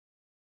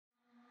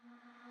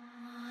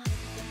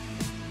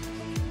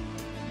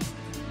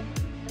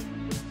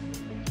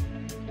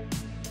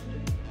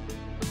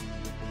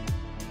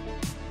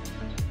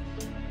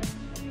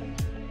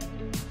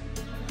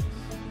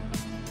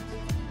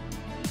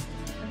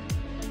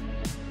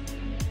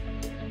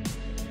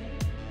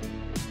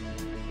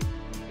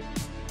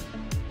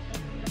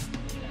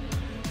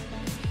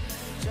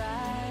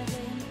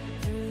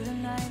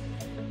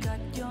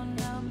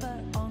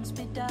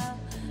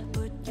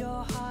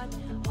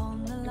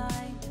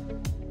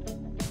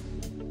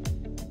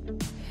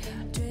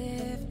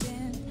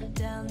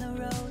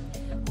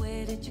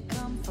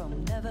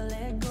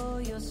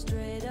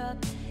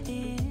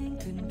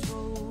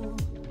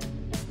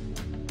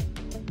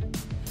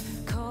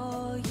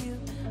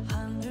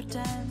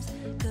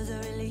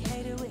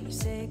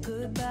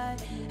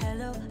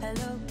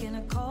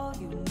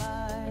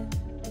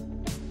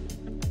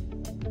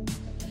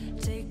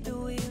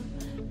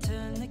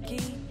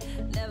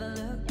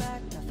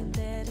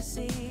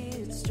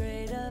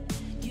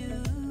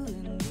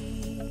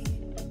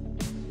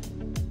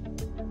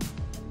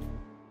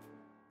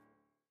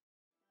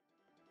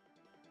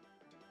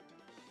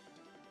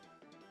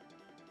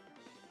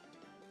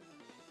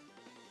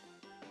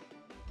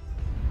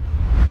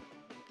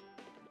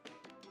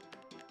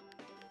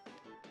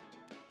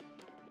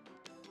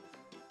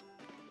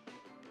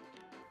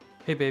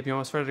Hey babe, you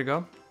almost ready to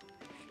go?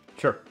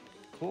 Sure.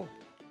 Cool.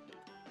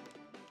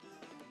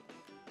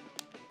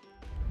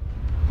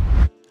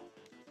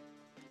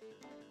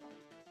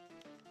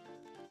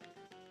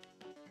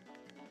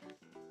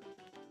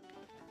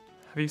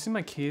 Have you seen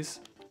my keys?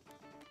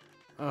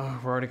 Oh,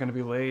 we're already gonna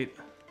be late.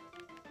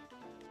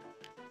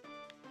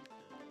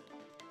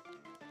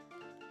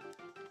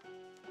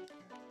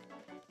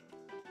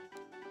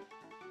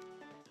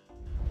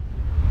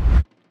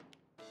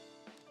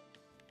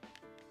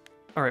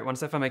 Alright,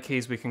 once I find my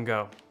keys, we can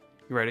go.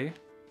 You ready?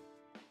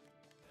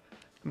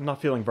 I'm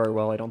not feeling very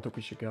well. I don't think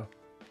we should go.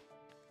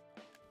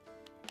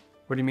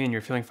 What do you mean?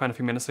 You're feeling fine a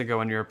few minutes ago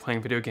and you're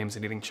playing video games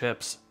and eating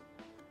chips.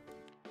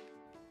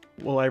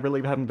 Well, I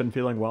really haven't been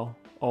feeling well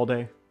all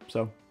day,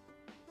 so...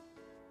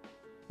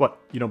 What,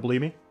 you don't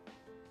believe me?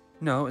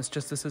 No, it's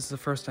just this is the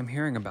first I'm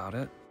hearing about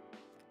it.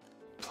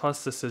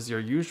 Plus, this is your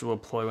usual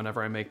ploy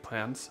whenever I make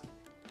plans.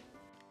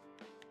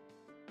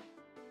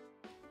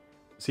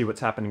 See,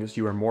 what's happening is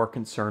you are more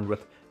concerned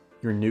with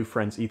your new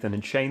friends Ethan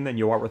and Shane than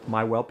you are with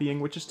my well-being,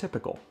 which is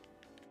typical.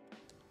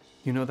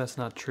 You know that's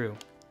not true.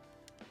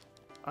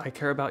 I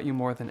care about you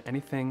more than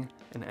anything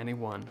and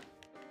anyone.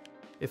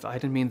 If I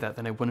didn't mean that,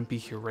 then I wouldn't be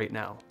here right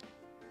now.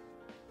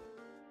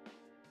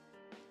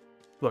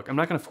 Look, I'm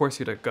not gonna force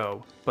you to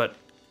go, but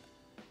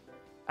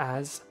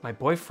as my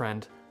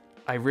boyfriend,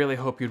 I really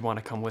hope you'd want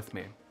to come with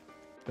me.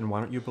 Then why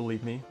don't you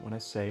believe me when I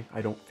say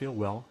I don't feel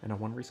well and I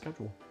want to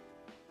reschedule?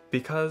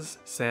 Because,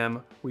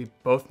 Sam, we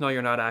both know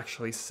you're not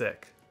actually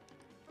sick.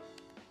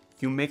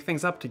 You make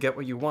things up to get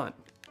what you want.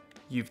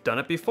 You've done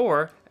it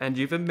before, and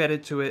you've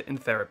admitted to it in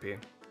therapy.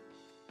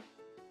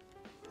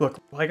 Look,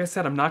 like I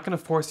said, I'm not gonna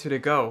force you to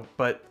go,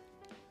 but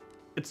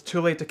it's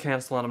too late to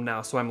cancel on him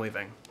now, so I'm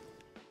leaving.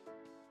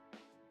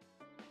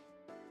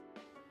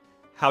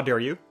 How dare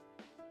you?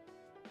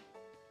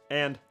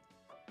 And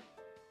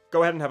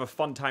go ahead and have a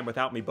fun time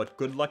without me, but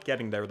good luck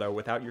getting there, though,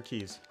 without your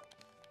keys.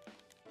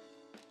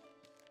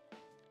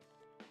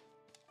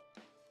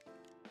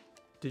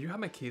 Did you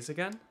have my keys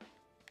again?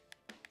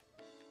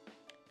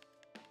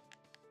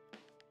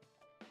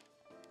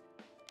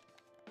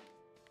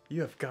 You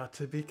have got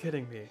to be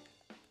kidding me.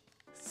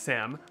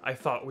 Sam, I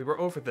thought we were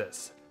over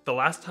this. The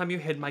last time you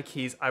hid my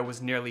keys, I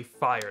was nearly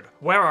fired.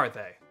 Where are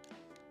they?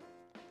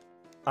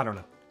 I don't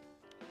know.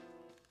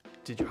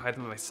 Did you hide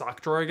them in my sock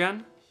drawer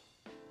again?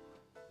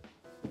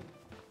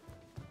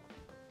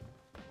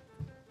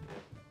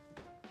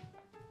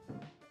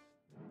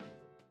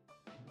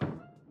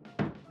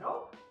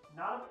 Nope,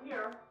 not up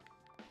here.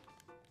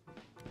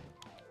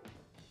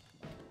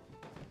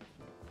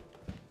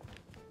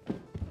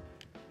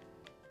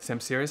 Sam,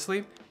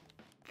 seriously?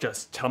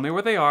 Just tell me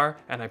where they are,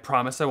 and I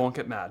promise I won't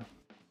get mad.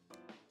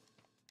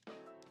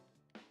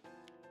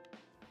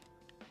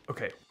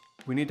 Okay,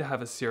 we need to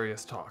have a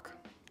serious talk.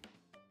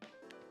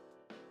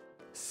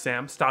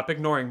 Sam, stop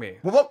ignoring me.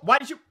 Well, why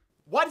did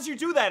you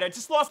do that? I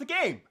just lost the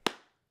game.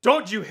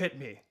 Don't you hit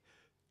me!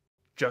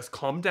 Just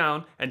calm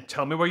down and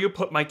tell me where you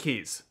put my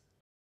keys.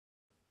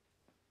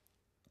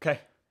 Okay,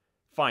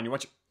 fine.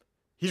 Here's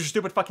your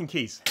stupid fucking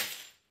keys.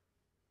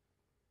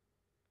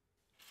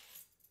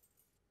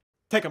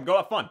 Take them. Go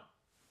have fun.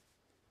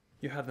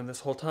 You had them this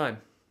whole time.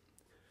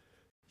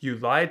 You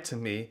lied to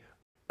me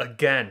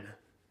again.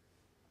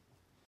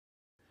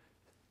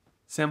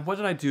 Sam, what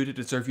did I do to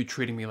deserve you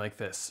treating me like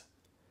this?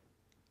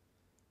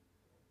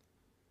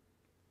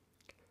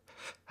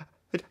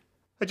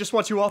 I just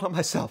want you all to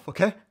myself,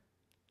 okay?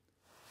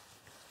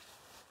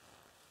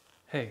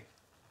 Hey.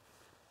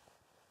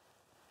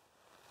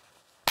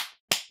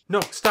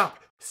 No, stop!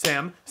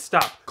 Sam,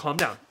 stop. Calm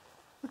down.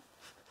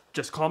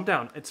 Just calm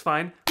down. It's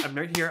fine. I'm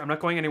right here. I'm not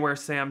going anywhere,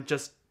 Sam.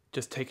 Just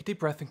take a deep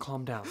breath and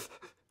calm down.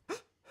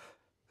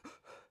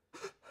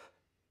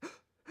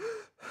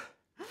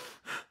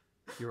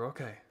 You're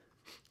okay.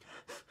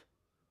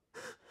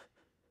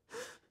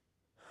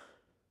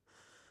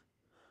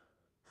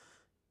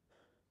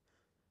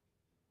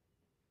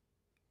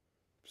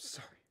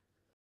 Sorry.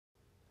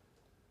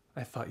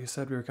 I thought you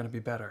said we were going to be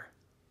better.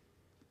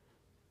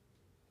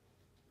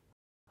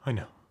 I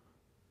know.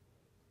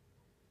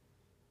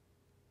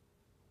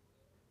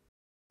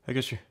 I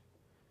guess you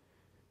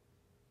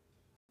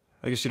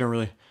don't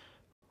really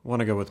want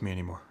to go with me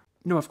anymore.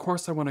 No, of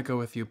course I want to go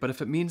with you, but if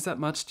it means that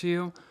much to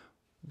you,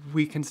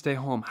 we can stay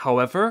home.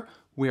 However,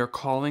 we are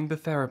calling the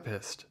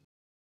therapist.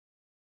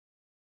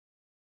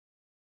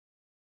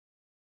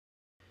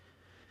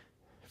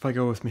 If I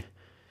go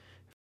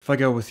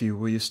with you,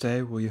 will you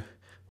stay? Will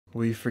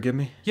you forgive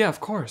me? Yeah, of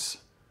course.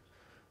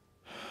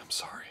 I'm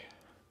sorry.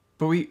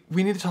 But we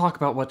need to talk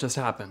about what just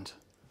happened.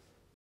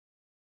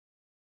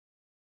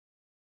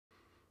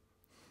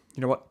 You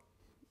know what?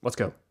 Let's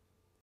go.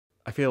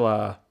 I feel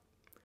a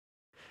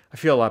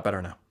lot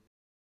better now.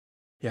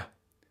 Yeah.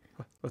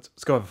 Let's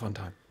go have a fun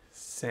time.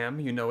 Sam,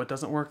 you know it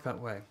doesn't work that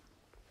way.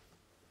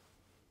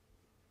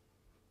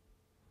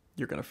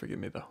 You're gonna forgive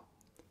me though.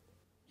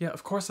 Yeah,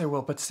 of course I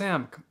will, but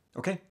Sam...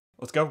 Okay,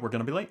 let's go. We're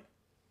gonna be late.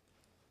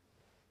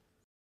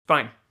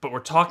 Fine, but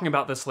we're talking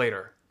about this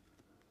later.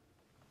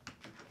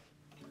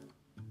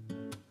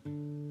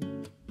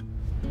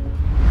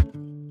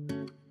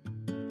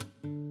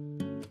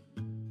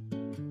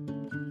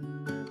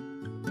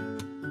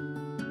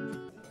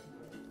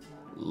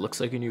 looks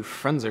like your new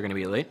friends are gonna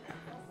be late.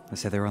 They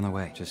said they were on their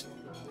way. Just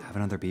have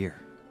another beer.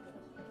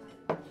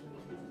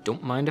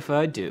 Don't mind if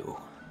I do.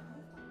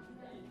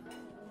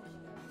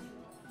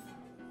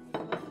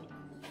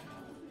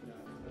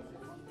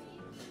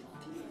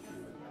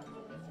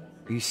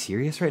 Are you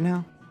serious right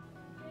now?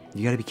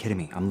 You gotta be kidding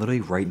me. I'm literally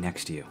right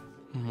next to you.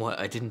 What?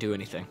 I didn't do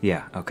anything.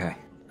 Yeah, okay.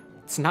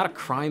 It's not a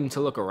crime to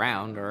look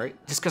around, alright?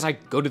 Just because I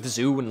go to the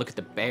zoo and look at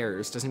the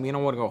bears doesn't mean I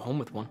want to go home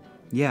with one.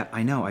 Yeah,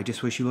 I know. I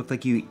just wish you looked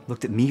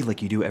at me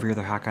like you do every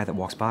other hot guy that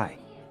walks by.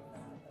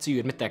 So you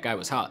admit that guy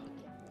was hot?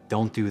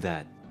 Don't do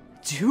that.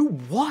 Do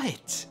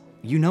what?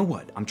 You know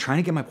what? I'm trying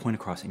to get my point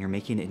across and you're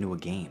making it into a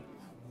game.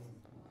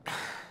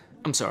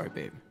 I'm sorry,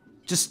 babe.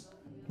 Just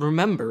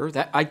remember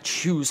that I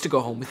choose to go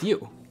home with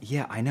you.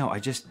 Yeah, I know.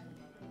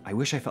 I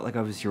wish I felt like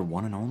I was your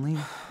one and only.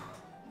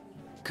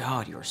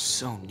 God, you're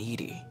so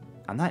needy.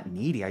 I'm not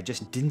needy. I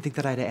just didn't think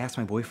that I'd asked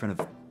my boyfriend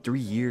of 3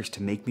 years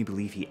to make me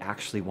believe he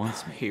actually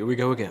wants me. Here we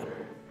go again.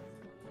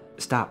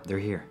 Stop. They're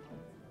here.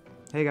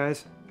 Hey,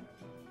 guys.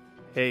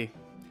 Hey,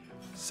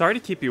 sorry to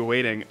keep you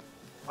waiting.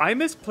 I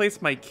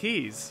misplaced my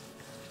keys.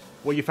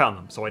 Well, you found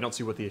them, so I don't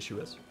see what the issue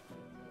is.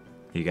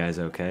 You guys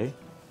okay?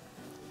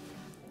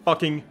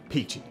 Fucking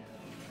peachy.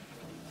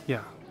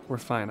 Yeah, we're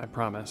fine, I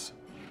promise.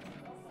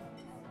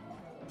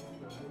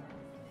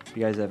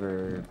 You guys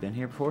ever been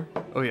here before?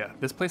 Oh yeah,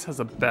 this place has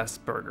the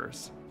best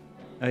burgers.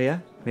 Oh, yeah?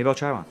 Maybe I'll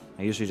try one.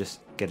 I usually just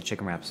get a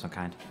chicken wrap of some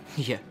kind.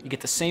 Yeah, you get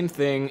the same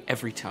thing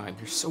every time.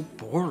 You're so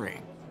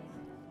boring.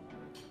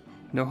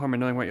 No harm in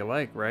knowing what you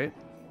like, right?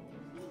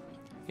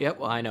 Yep,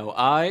 well, I know.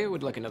 I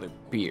would like another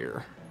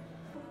beer.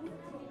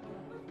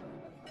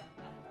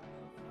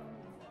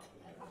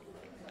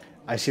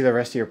 I see the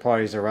rest of your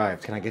party's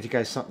arrived. Can I get you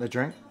guys something to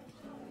drink?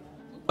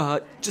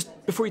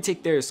 Just before you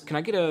take theirs, can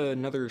I get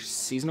another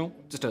seasonal?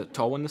 Just a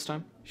tall one this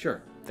time?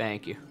 Sure.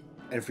 Thank you.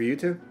 And for you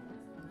two?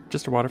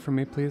 Just a water for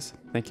me, please.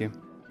 Thank you.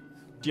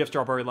 Do you have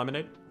strawberry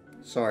lemonade?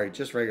 Sorry,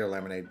 just regular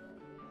lemonade.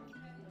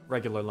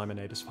 Regular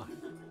lemonade is fine.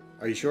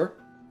 Are you sure?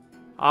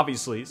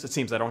 Obviously, it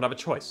seems I don't have a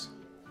choice.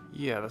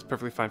 Yeah, that's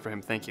perfectly fine for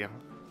him, thank you.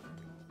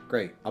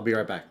 Great. I'll be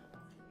right back.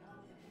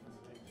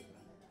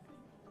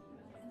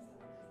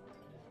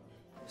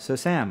 So,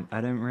 Sam,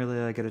 I didn't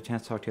really get a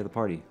chance to talk to you at the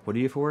party. What do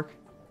you do for work?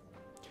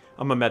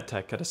 I'm a med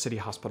tech at a city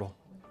hospital.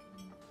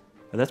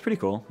 Oh, that's pretty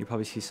cool. You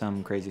probably see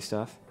some crazy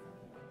stuff.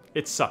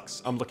 It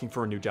sucks. I'm looking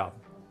for a new job.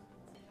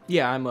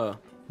 Yeah, I'm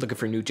looking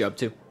for a new job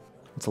too.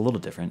 It's a little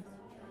different.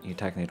 You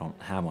technically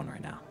don't have one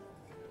right now.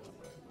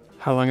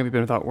 How long have you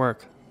been without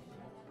work?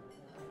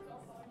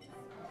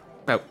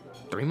 About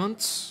 3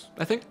 months,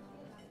 I think.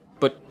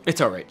 But it's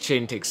alright.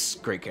 Shane takes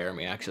great care of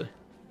me, actually.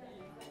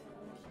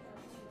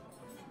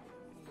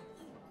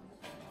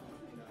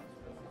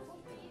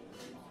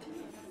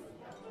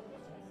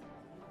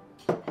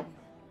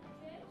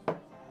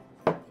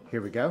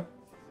 Here we go.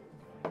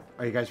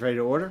 Are you guys ready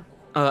to order?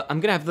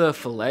 I'm gonna have the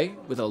filet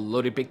with a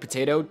loaded baked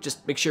potato.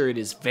 Just make sure it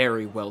is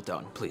very well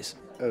done, please.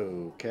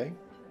 Okay.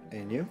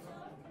 And you?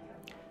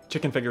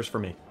 Chicken fingers for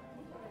me.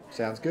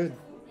 Sounds good.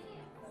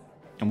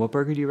 And what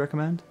burger do you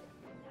recommend?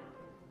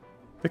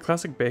 The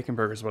classic bacon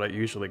burger is what I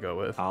usually go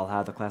with. I'll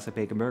have the classic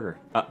bacon burger.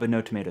 But no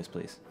tomatoes,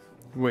 please.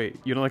 Wait,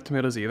 you don't like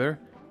tomatoes either?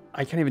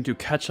 I can't even do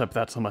ketchup,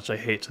 that's how much I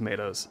hate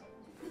tomatoes.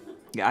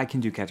 Yeah, I can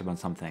do ketchup on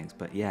some things,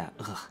 but yeah,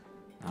 ugh,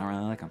 I don't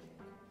really like them.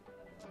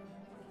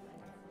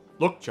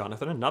 Look,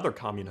 Jonathan, another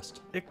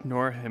communist.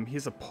 Ignore him,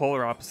 he's a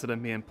polar opposite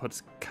of me and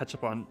puts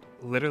ketchup on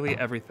literally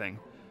everything.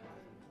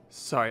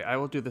 Sorry, I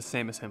will do the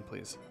same as him,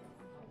 please.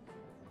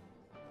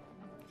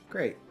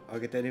 Great. I'll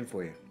get that in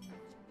for you.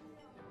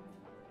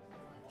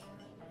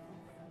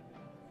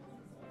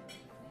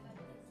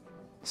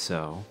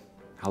 So,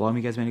 how long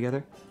have you guys been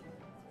together?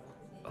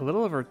 A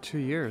little over 2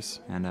 years.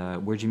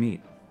 And where'd you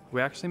meet?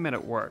 We actually met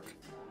at work.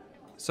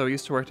 So we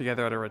used to work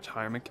together at a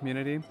retirement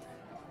community,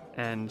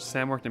 and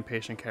Sam worked in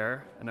patient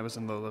care, and I was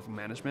in low-level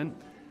management,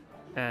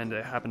 and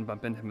I happened to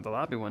bump into him in the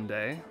lobby one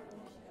day,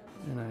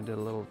 and I did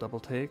a little double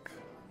take,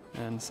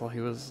 and saw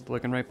he was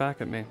looking right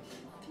back at me.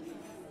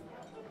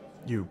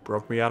 You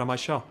broke me out of my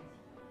shell.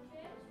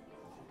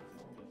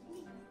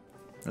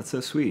 That's so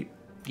sweet.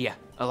 Yeah,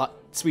 a lot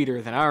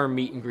sweeter than our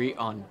meet and greet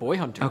on Boy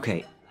Hunter.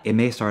 Okay, it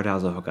may start out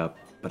as a hookup,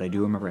 but I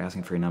do remember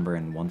asking for your number,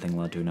 and one thing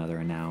led to another,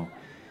 and now,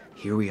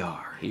 here we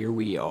are. Here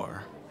we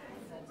are.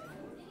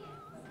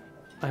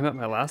 I met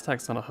my last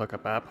ex on a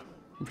hookup app.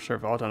 I'm sure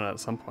we've all done it at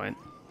some point.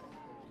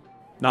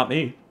 Not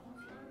me.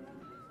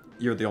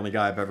 You're the only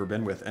guy I've ever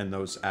been with, and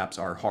those apps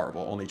are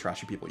horrible. Only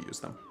trashy people use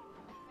them.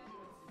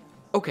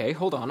 Okay,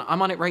 hold on.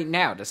 I'm on it right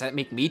now. Does that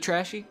make me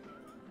trashy?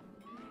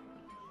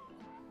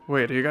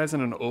 Wait, are you guys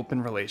in an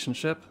open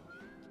relationship?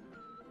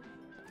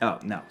 Oh,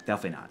 no,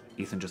 definitely not.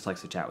 Ethan just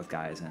likes to chat with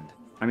guys, and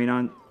I mean,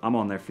 I'm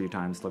on there a few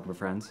times looking for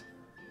friends.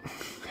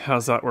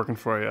 How's that working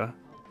for you?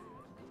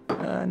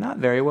 Not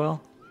very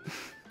well.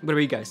 What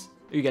about you guys?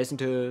 Are you guys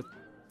into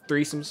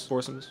threesomes,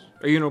 foursomes?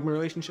 Are you in an open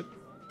relationship?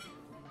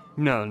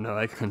 No,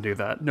 I couldn't do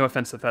that. No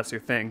offense if that's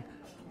your thing.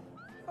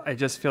 I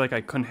just feel like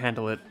I couldn't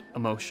handle it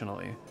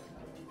emotionally.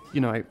 You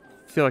know, I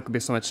feel like there'd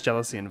be so much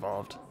jealousy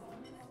involved.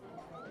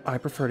 I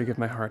prefer to give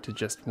my heart to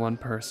just one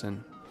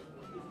person.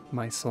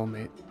 My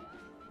soulmate.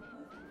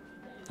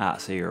 Ah,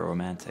 so you're a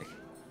romantic.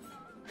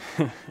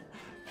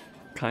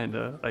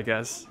 Kinda, I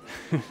guess.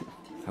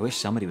 I wish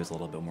somebody was a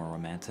little bit more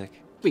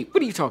romantic. Wait,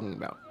 what are you talking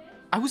about?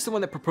 I was the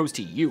one that proposed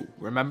to you,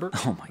 remember?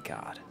 Oh my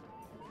god.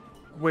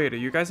 Wait, are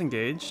you guys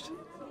engaged?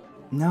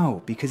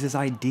 No, because his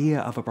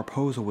idea of a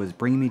proposal was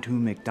bringing me to a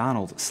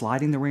McDonald's,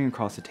 sliding the ring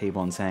across the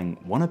table and saying,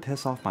 "Wanna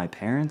piss off my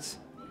parents?"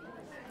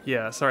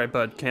 Yeah, sorry,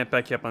 bud. Can't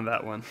back you up on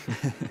that one.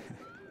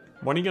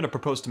 When are you gonna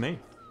propose to me?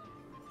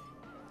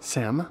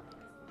 Sam,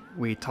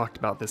 we talked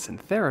about this in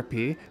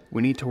therapy.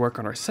 We need to work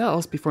on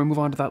ourselves before we move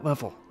on to that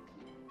level.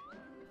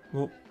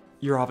 Well,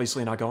 you're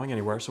obviously not going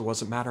anywhere, so it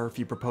doesn't matter if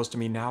you propose to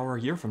me now or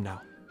a year from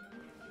now.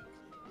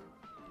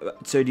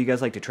 So do you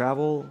guys like to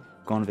travel?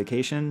 Go on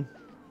vacation?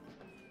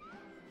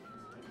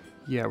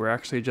 Yeah, we're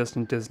actually just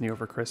in Disney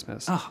over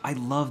Christmas. Oh, I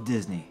love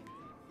Disney.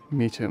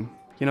 Me too.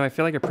 You know, I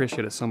feel like I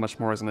appreciate it so much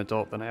more as an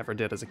adult than I ever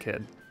did as a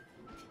kid.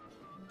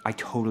 I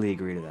totally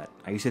agree to that.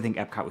 I used to think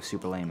Epcot was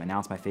super lame, and now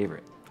it's my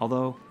favorite.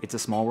 Although, it's a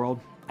small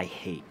world I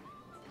hate.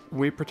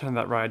 We pretend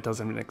that ride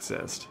doesn't even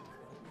exist.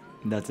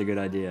 That's a good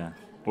idea.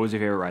 What was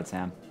your favorite ride,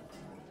 Sam?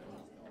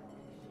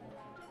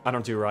 I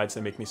don't do rides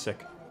that make me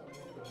sick.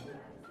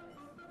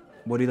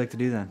 What do you like to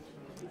do then?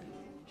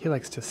 He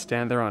likes to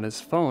stand there on his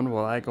phone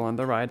while I go on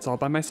the rides all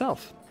by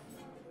myself.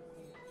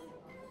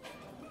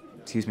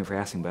 Excuse me for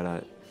asking,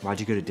 but why'd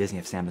you go to Disney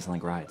if Sam doesn't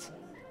like rides?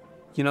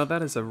 You know,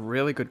 that is a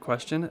really good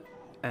question,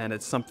 and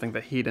it's something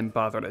that he didn't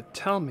bother to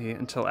tell me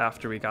until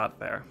after we got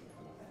there.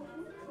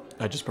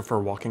 I just prefer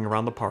walking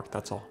around the park,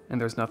 that's all.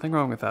 And there's nothing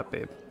wrong with that,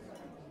 babe.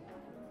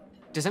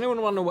 Does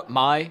anyone want to know what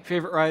my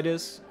favorite ride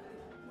is?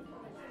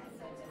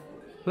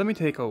 Let me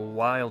take a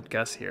wild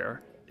guess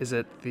here. Is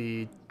it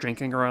the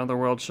Drinking Around the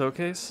World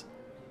showcase?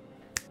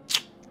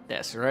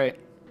 That's right.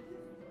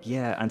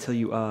 Yeah, until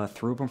you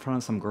threw up in front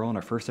of some girl on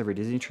our first ever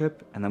Disney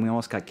trip, and then we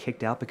almost got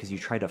kicked out because you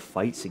tried to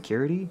fight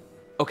security?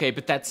 Okay,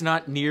 but that's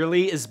not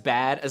nearly as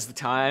bad as the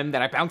time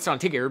that I bounced on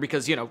Tigger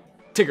because, you know,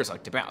 Tiggers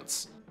like to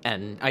bounce.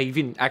 And I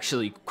even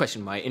actually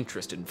questioned my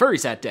interest in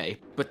furries that day,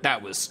 but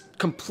that was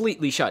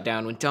completely shot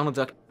down when Donald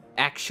Duck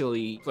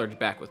actually flirted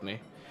back with me.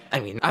 I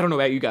mean, I don't know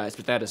about you guys,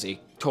 but that is a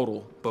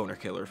total boner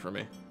killer for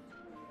me.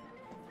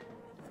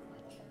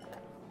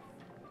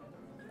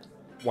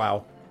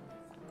 Wow.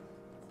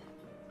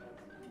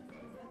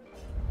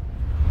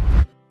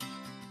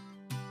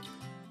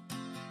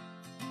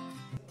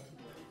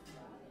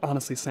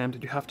 Honestly, Sam,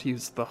 did you have to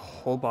use the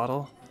whole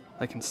bottle?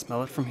 I can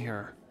smell it from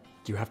here.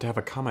 You have to have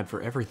a comment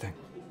for everything.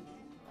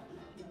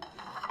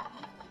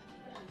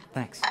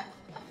 Thanks.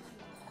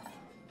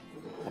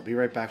 I'll be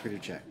right back with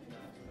your check.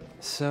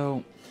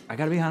 So, I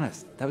gotta be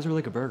honest, that was a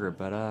really good burger,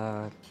 but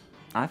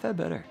I've had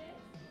better.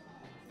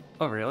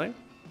 Oh, really?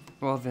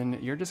 Well, then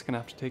you're just gonna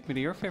have to take me to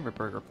your favorite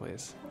burger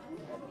place.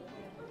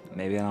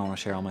 Maybe I don't want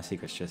to share all my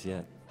secrets just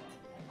yet.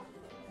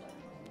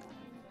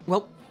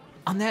 Well,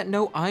 on that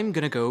note, I'm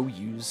gonna go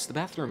use the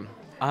bathroom.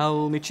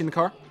 I'll meet you in the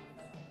car.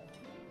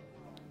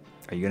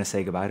 Are you gonna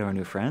say goodbye to our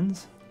new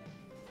friends?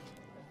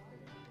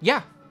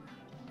 Yeah.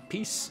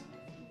 Peace.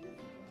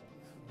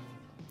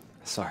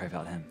 Sorry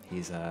about him.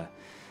 He's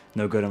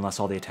no good unless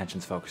all the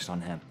attention's focused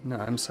on him. No,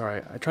 I'm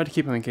sorry. I tried to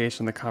keep him engaged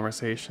in the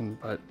conversation,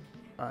 but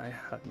I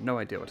had no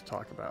idea what to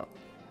talk about.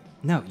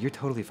 No, you're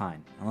totally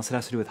fine. Unless it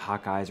has to do with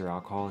hot guys or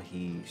alcohol,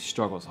 he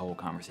struggles the whole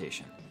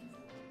conversation.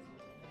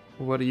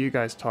 What do you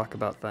guys talk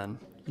about then?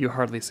 You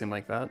hardly seem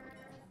like that.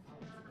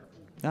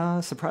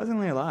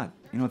 Surprisingly a lot.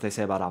 You know what they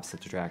say about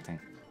opposites attracting.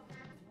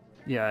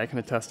 Yeah, I can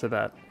attest to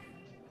that.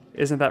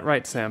 Isn't that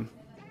right, Sam?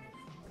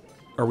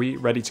 Are we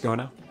ready to go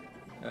now?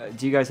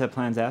 Do you guys have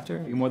plans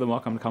after? You're more than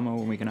welcome to come over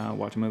when we can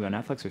watch a movie on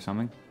Netflix or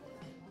something.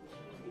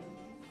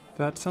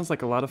 That sounds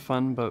like a lot of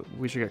fun, but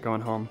we should get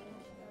going home.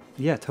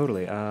 Yeah,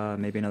 totally.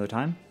 Maybe another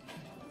time?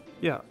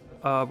 Yeah,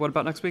 what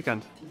about next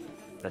weekend?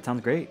 That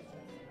sounds great.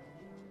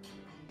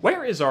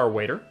 Where is our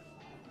waiter?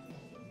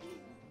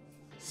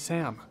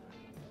 Sam,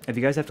 If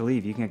you guys have to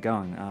leave, you can get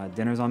going.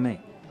 Dinner's on me.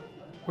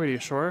 wait, are you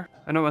sure?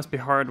 I know it must be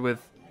hard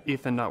with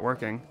Ethan not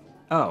working.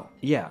 Oh,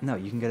 yeah. No,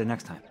 you can get it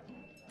next time.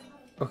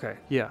 Okay,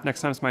 yeah,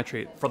 next time's my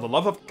treat. For the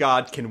love of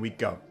God, can we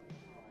go?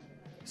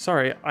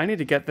 Sorry, I need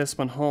to get this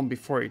one home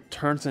before he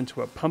turns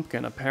into a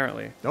pumpkin,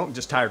 apparently. No, I'm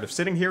just tired of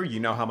sitting here. You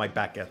know how my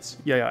back gets.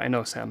 Yeah, I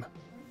know, Sam.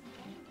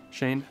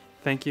 Shane,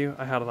 thank you.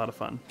 I had a lot of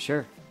fun.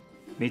 Sure.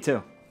 Me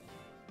too.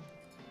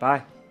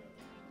 Bye.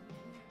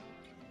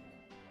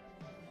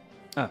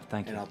 Oh,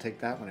 thank you. And I'll take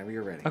that whenever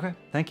you're ready. Okay,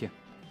 thank you.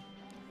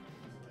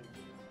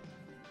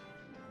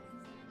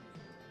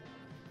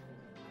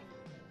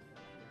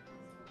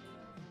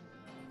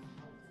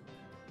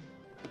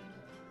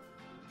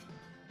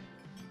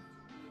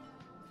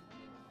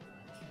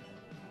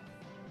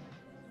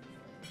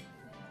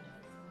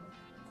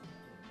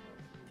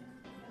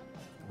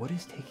 What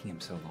is taking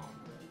him so long?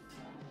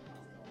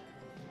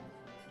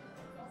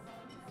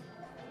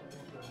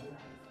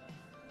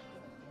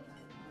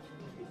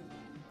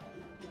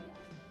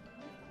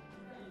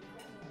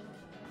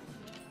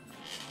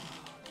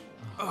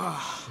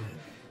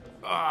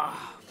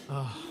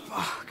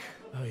 Fuck.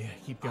 Oh yeah,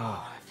 keep going.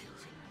 Oh, that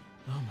feels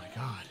good. Oh my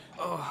god.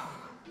 Oh.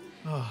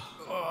 Oh,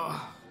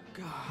 Oh.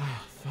 God.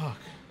 oh fuck.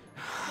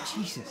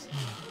 Jesus.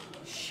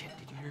 Shit,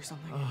 did you hear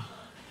something? Oh,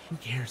 who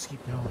cares?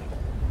 Keep going.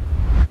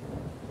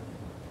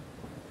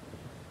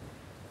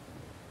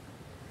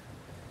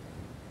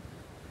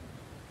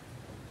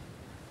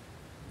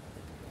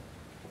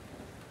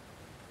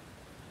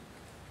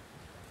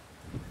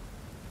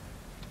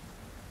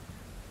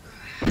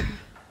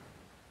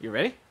 You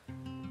ready?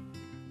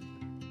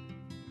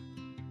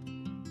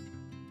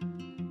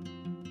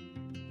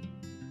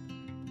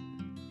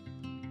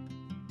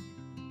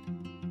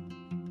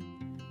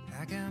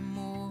 I got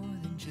more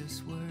than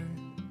just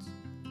words.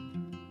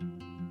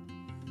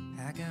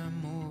 I got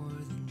more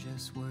than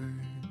just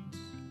words.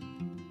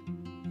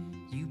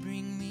 You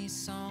bring me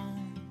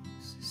songs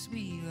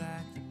sweet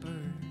like the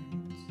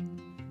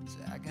birds. So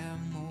I got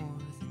more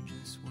than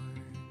just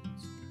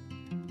words.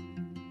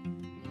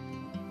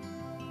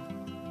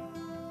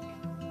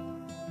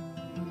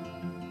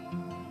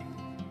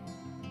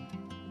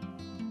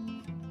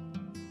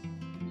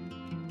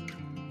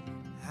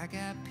 I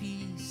got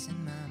peace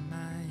in my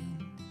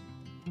mind.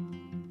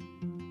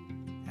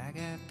 I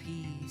got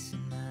peace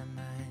in my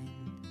mind.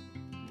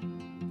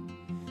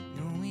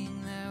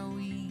 Knowing that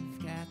we've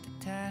got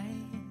the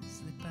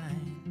ties that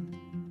bind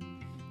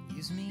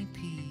gives me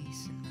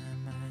peace in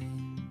my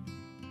mind.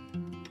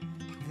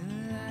 The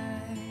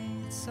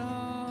lights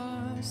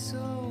are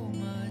so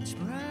much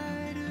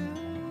brighter.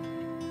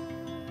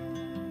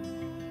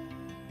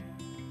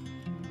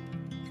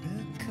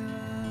 The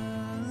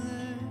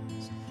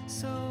colors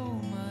so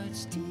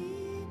much deeper.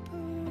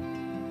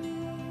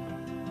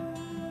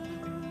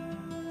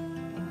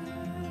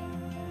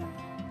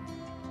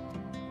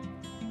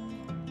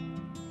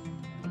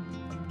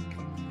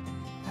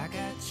 I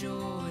got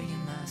joy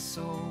in my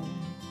soul.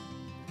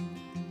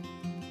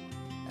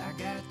 I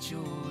got joy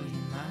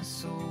in my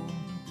soul.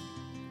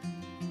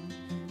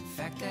 The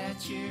fact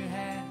that you're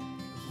half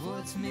of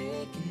what's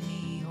making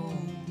me whole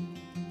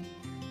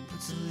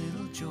puts a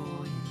little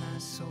joy in my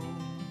soul.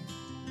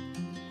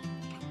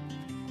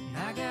 And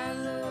I got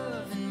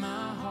love in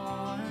my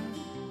heart.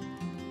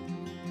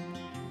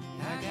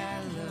 I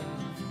got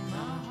love in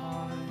my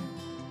heart.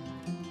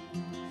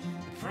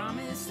 I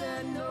promise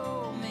that no